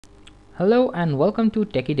Hello and welcome to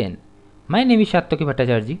TechIden. My name is Shattoki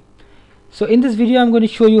Bhattacharjee. So in this video I'm going to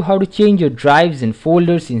show you how to change your drives and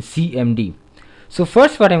folders in CMD. So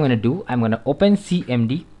first what I'm going to do, I'm going to open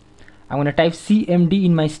CMD. I'm going to type CMD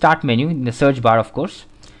in my start menu in the search bar, of course.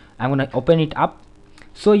 I'm going to open it up.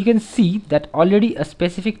 So you can see that already a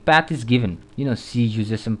specific path is given. C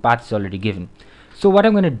users and path is already given. So what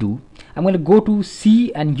I'm going to do, I'm going to go to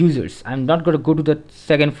C and users. I'm not going to go to the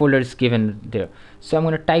second folder is given there. So I'm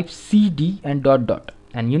going to type cd and dot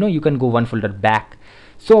and you can go one folder back.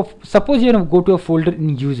 So suppose you go to a folder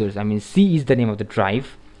in users. I mean, C is the name of the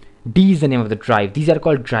drive, D is the name of the drive. These are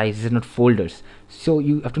called drives, these are not folders. So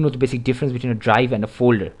you have to know the basic difference between a drive and a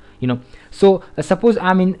folder. So suppose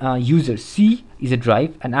I'm in users. C is a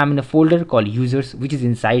drive and I'm in a folder called users, which is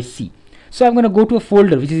inside C. So I'm going to go to a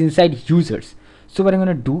folder which is inside users. So what I'm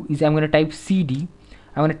going to do is I'm going to type cd.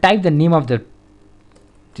 I'm going to type the name of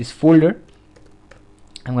this folder.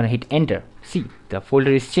 I'm going to hit enter. See, the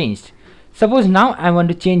folder is changed. Suppose now I want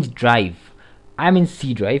to change drive. I'm in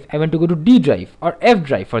C drive. I want to go to D drive or F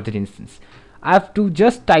drive for that instance. I have to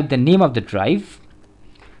just type the name of the drive,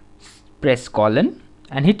 press colon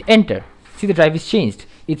and hit enter. See, the drive is changed.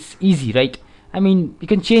 It's easy, right? I mean, you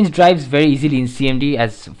can change drives very easily in CMD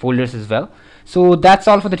as folders as well. So that's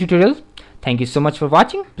all for the tutorial. Thank you so much for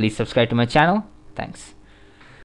watching. Please subscribe to my channel. Thanks.